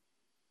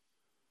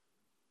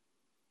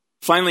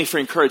 Finally, for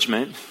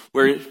encouragement,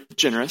 we're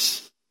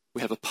generous.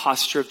 We have a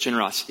posture of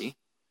generosity.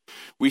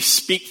 We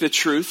speak the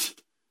truth.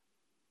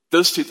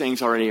 Those two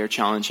things already are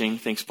challenging.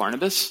 Thanks,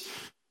 Barnabas.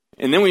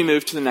 And then we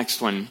move to the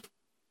next one.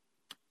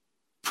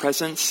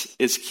 Presence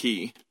is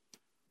key.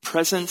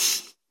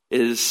 Presence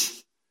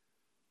is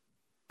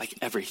like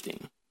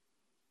everything.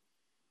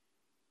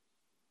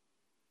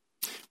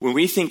 When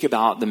we think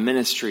about the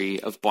ministry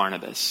of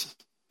Barnabas,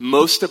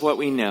 most of what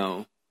we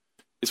know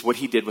is what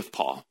he did with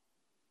Paul.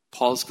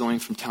 Paul's going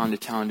from town to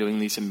town doing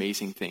these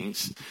amazing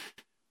things.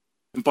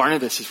 And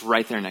Barnabas is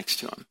right there next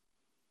to him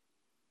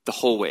the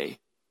whole way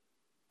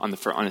on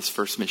his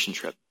first mission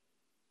trip.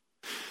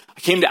 I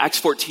came to Acts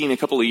 14 a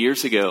couple of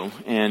years ago,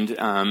 and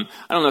I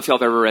don't know if y'all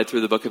have ever read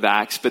through the book of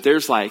Acts, but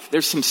there's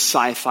some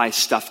sci-fi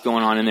stuff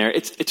going on in there.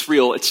 It's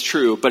real, it's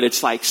true, but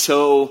it's like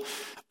so,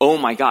 oh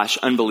my gosh,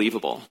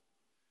 unbelievable.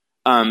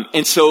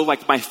 And so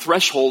like my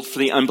threshold for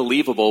the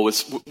unbelievable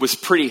was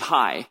pretty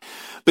high.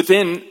 But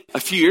then a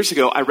few years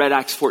ago, I read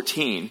Acts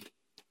 14,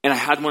 and I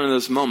had one of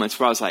those moments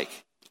where I was like,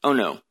 oh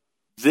no,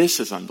 this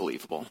is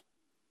unbelievable.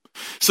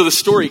 So the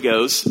story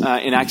goes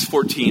in Acts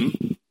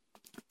 14,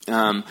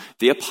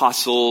 the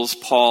apostles,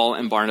 Paul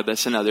and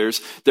Barnabas and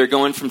others, they're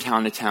going from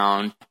town to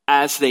town,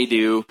 as they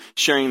do,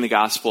 sharing the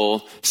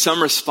gospel.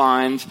 Some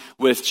respond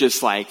with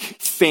just like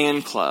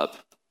fan club,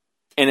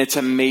 and it's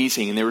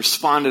amazing. And they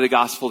respond to the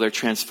gospel, they're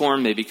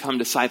transformed, they become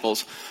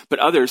disciples. But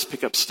others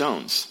pick up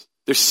stones.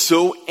 They're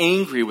so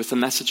angry with the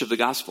message of the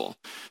gospel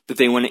that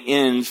they want to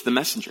end the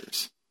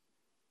messengers.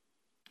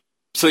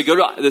 So they go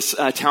to this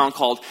town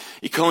called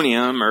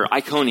Iconium,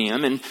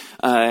 and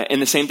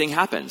the same thing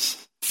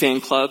happens.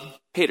 Fan club,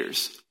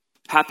 haters.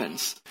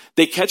 Happens.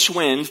 They catch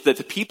wind that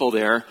the people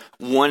there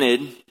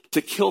wanted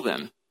to kill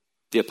them,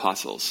 the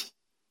apostles.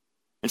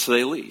 And so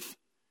they leave.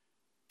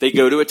 They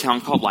go to a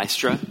town called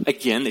Lystra.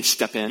 Again, they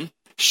step in,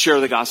 share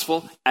the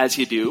gospel, as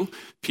you do.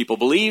 People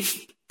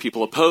believe,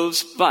 people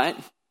oppose, but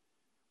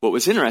what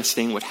was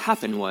interesting, what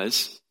happened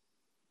was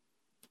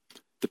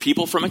the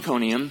people from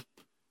Iconium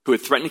who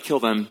had threatened to kill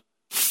them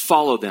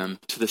follow them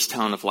to this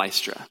town of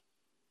Lystra.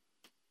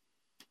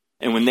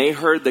 And when they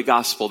heard the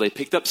gospel, they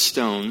picked up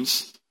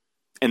stones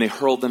and they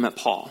hurled them at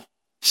Paul,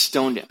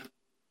 stoned him,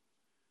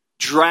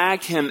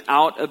 dragged him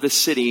out of the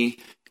city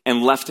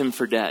and left him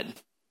for dead.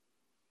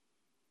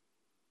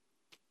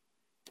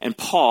 And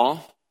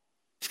Paul,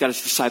 he's got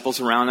his disciples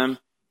around him.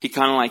 He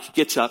kind of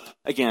gets up,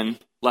 again,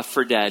 left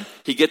for dead.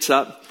 He gets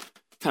up,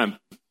 kind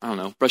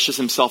of, brushes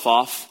himself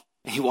off,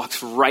 and he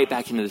walks right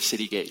back into the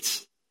city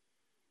gates.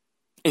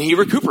 And he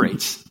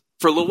recuperates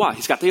for a little while.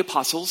 He's got the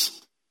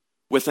apostles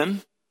with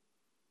him.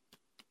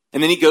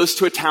 And then he goes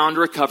to a town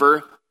to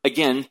recover,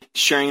 again,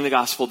 sharing the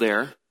gospel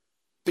there.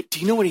 But do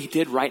you know what he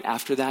did right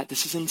after that?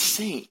 This is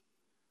insane.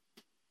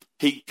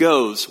 He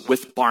goes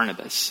with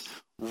Barnabas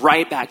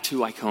right back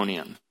to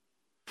Iconium.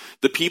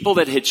 The people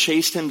that had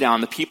chased him down,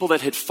 the people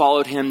that had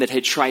followed him, that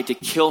had tried to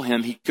kill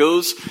him, he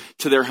goes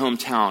to their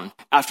hometown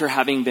after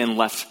having been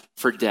left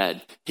for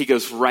dead. He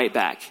goes right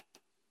back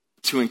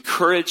to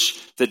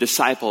encourage the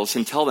disciples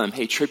and tell them,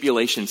 hey,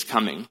 tribulation's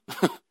coming.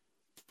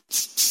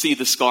 See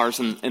the scars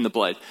in the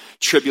blood.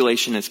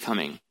 Tribulation is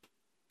coming.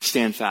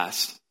 Stand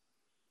fast.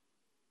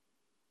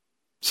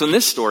 So in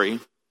this story,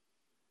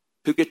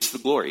 who gets the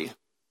glory?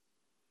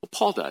 Well,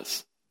 Paul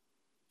does.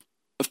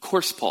 Of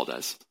course Paul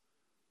does.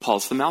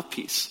 Paul's the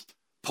mouthpiece.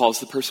 Paul's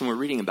the person we're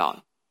reading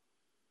about.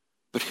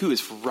 But who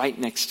is right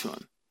next to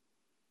him?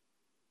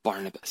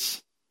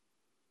 Barnabas.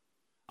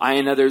 I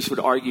and others would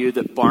argue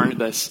that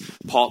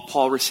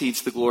Paul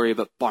receives the glory,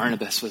 but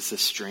Barnabas was the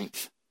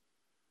strength.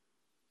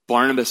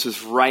 Barnabas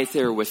was right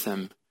there with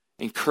him,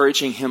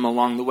 encouraging him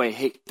along the way.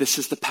 Hey, this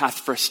is the path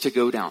for us to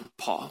go down,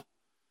 Paul.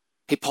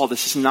 Hey, Paul,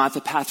 this is not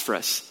the path for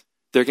us.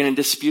 They're going to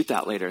dispute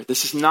that later.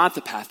 This is not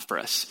the path for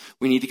us.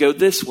 We need to go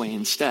this way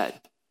instead.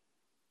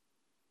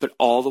 But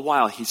all the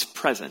while, he's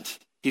present.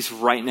 He's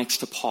right next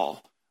to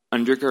Paul,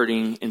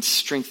 undergirding and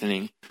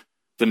strengthening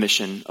the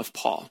mission of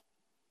Paul.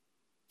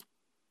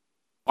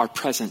 Our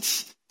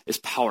presence is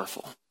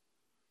powerful.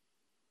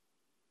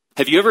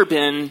 Have you ever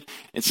been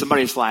in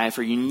somebody's life,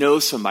 or you know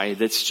somebody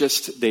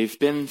that's they've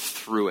been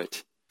through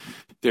it?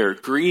 They're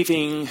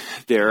grieving,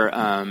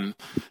 life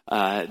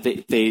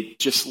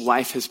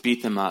has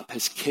beat them up,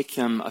 has kicked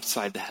them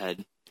upside the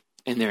head,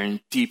 and they're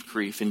in deep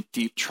grief and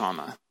deep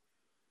trauma.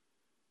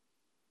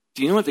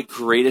 Do you know what the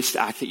greatest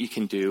act that you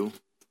can do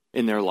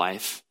in their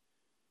life?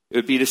 It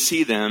would be to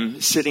see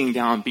them sitting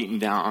down, beaten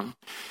down,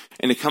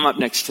 and to come up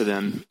next to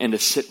them and to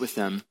sit with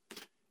them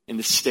and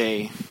to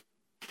stay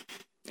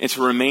and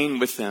to remain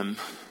with them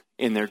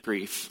in their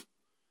grief.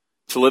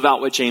 To live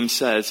out what James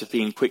says of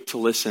being quick to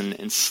listen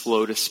and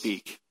slow to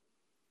speak.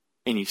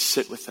 And you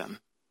sit with them.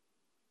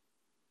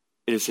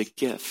 It is a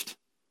gift.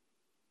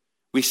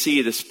 We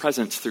see this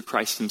presence through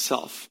Christ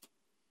himself.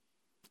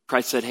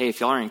 Christ said, hey, if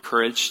y'all are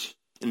encouraged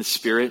in the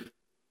Spirit,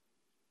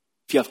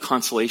 if you have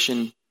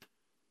consolation,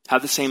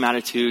 have the same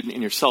attitude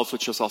in yourselves,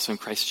 which was also in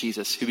Christ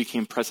Jesus, who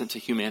became present to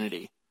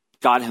humanity.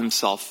 God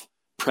himself,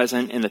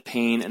 present in the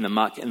pain and the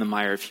muck and the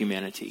mire of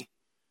humanity,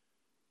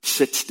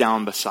 sits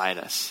down beside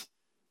us,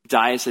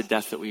 dies a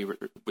death that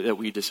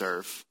we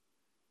deserve,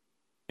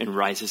 and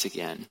rises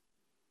again.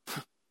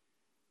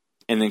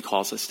 And then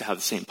calls us to have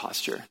the same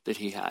posture that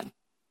he had.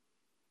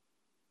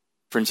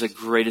 Friends, the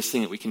greatest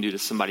thing that we can do to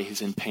somebody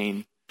who's in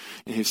pain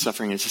and who's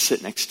suffering is to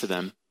sit next to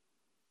them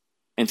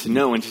and to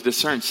know and to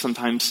discern.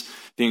 Sometimes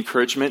the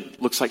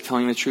encouragement looks like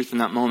telling the truth in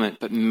that moment,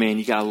 but man,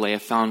 you got to lay a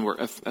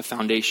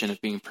foundation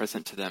of being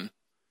present to them.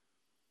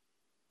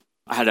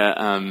 I had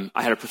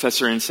a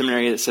professor in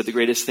seminary that said the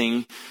greatest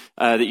thing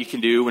that you can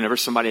do whenever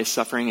somebody is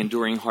suffering,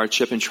 enduring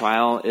hardship and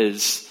trial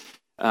is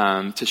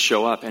to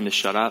show up and to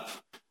shut up.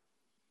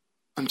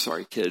 I'm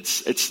sorry,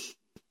 kids.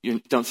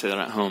 Don't say that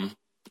at home.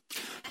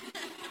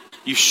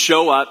 You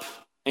show up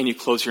and you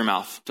close your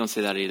mouth. Don't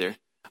say that either.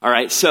 All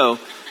right, so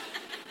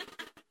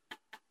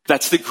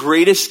that's the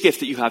greatest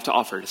gift that you have to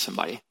offer to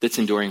somebody that's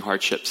enduring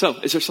hardship. So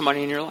is there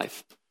somebody in your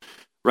life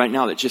right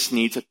now that just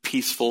needs a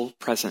peaceful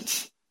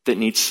presence, that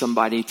needs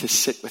somebody to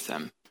sit with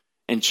them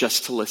and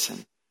just to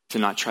listen, to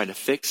not try to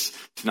fix,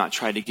 to not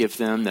try to give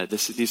them that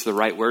these are the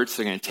right words,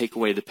 they're going to take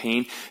away the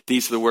pain.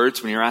 These are the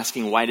words, when you're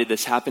asking, why did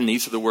this happen?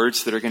 These are the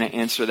words that are going to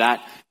answer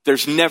that.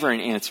 There's never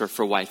an answer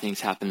for why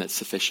things happen that's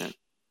sufficient.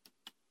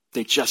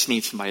 They just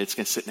need somebody that's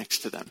going to sit next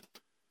to them,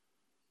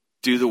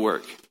 do the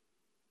work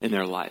in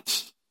their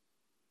lives.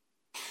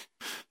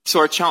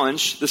 So our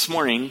challenge this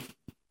morning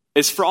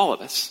is for all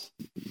of us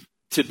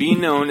to be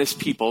known as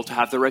people, to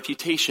have the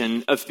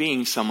reputation of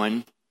being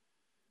someone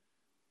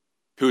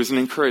who is an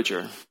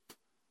encourager,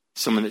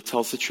 someone that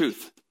tells the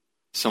truth,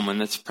 someone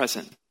that's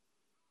present.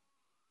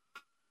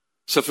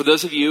 So for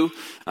those of you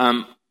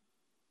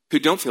who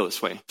don't feel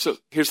this way, so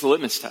here's the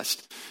litmus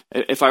test.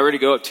 If I were to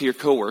go up to your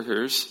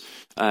coworkers,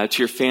 to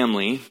your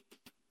family,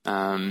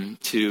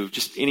 to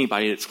just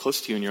anybody that's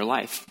close to you in your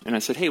life, and I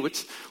said, hey,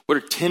 what are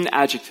 10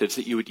 adjectives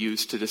that you would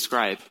use to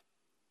describe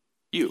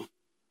you?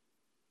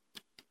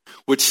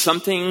 Would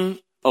something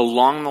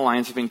along the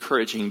lines of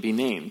encouraging be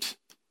named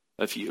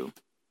of you?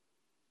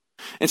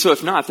 And so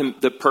if not, then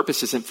the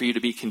purpose isn't for you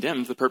to be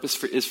condemned. The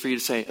purpose is for you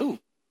to say, oh,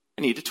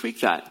 I need to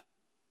tweak that.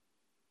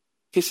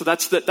 Okay, so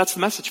that's the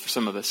message for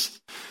some of us.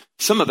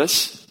 Some of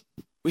us,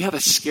 we have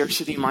a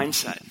scarcity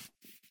mindset.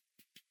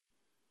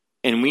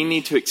 And we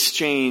need to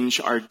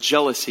exchange our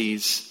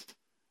jealousies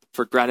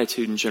for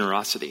gratitude and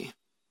generosity.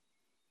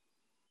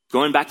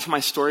 Going back to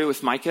my story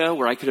with Micah,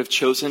 where I could have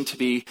chosen to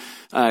be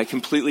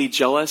completely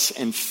jealous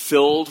and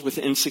filled with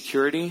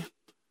insecurity,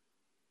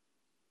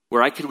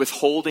 where I could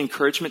withhold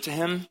encouragement to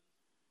him,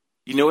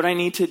 you know what I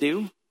need to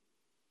do?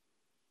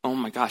 Oh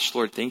my gosh,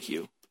 Lord, thank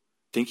you.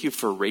 Thank you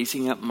for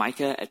raising up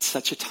Micah at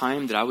such a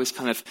time that I was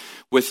kind of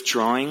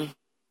withdrawing.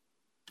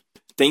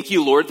 Thank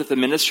you, Lord, that the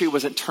ministry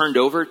wasn't turned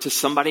over to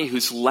somebody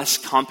who's less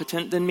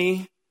competent than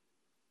me.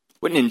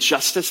 What an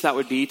injustice that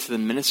would be to the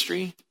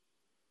ministry.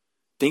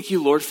 Thank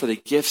you, Lord, for the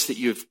gifts that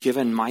you have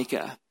given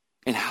Micah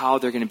and how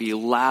they're going to be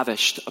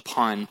lavished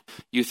upon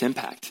Youth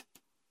Impact.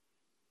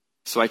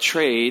 So I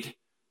trade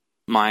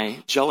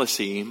my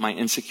jealousy, my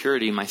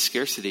insecurity, my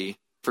scarcity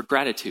for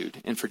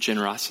gratitude and for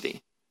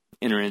generosity.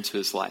 Enter into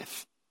his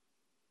life.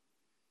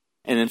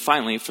 And then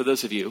finally, for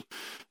those of you,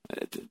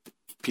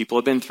 people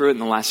have been through it in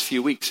the last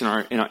few weeks in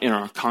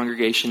our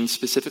congregation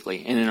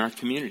specifically and in our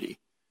community.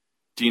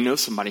 Do you know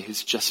somebody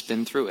who's just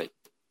been through it?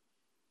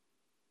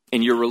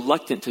 And you're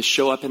reluctant to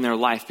show up in their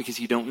life because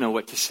you don't know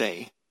what to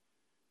say.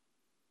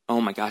 Oh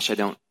my gosh, I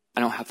don't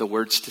have the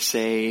words to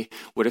say.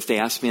 What if they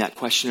ask me that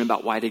question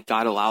about why did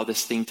God allow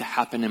this thing to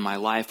happen in my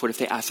life? What if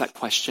they ask that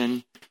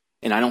question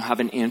and I don't have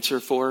an answer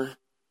for?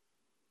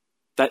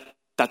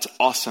 That's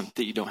awesome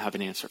that you don't have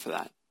an answer for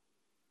that.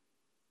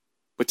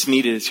 What's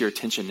needed is your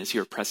attention, is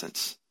your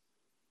presence.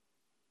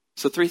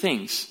 So 3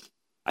 things.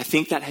 I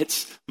think that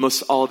hits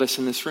most all of us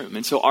in this room.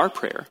 And so our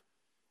prayer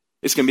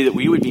is going to be that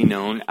we would be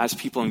known as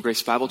people in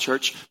Grace Bible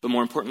Church, but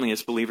more importantly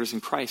as believers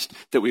in Christ,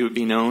 that we would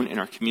be known in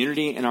our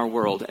community, in our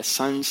world, as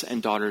sons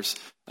and daughters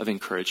of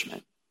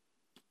encouragement.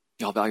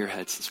 Y'all bow your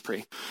heads, let's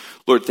pray.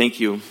 Lord, thank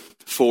you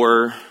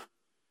for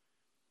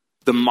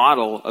the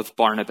model of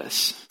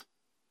Barnabas.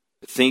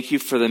 Thank you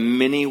for the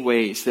many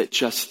ways that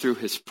just through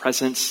his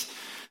presence,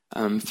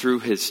 through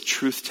his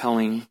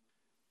truth-telling,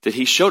 that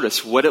he showed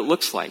us what it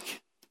looks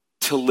like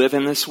to live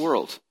in this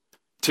world,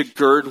 to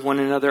gird one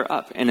another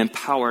up and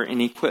empower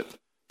and equip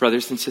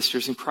brothers and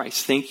sisters in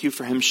Christ. Thank you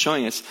for him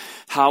showing us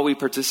how we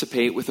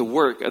participate with the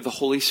work of the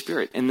Holy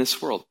Spirit in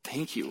this world.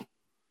 Thank you.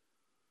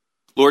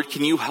 Lord,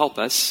 can you help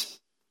us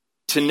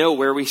to know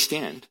where we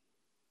stand?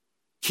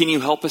 Can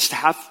you help us to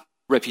have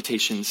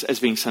reputations as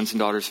being sons and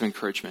daughters of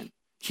encouragement?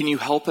 Can you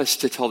help us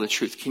to tell the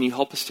truth? Can you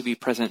help us to be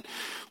present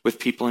with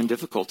people in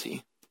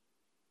difficulty?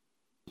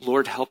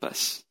 Lord, help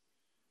us.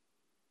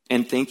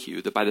 And thank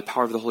you that by the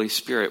power of the Holy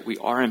Spirit, we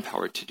are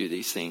empowered to do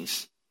these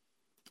things.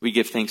 We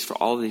give thanks for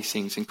all of these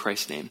things in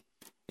Christ's name.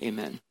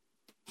 Amen.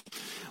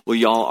 Well,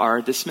 y'all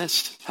are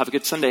dismissed. Have a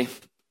good Sunday.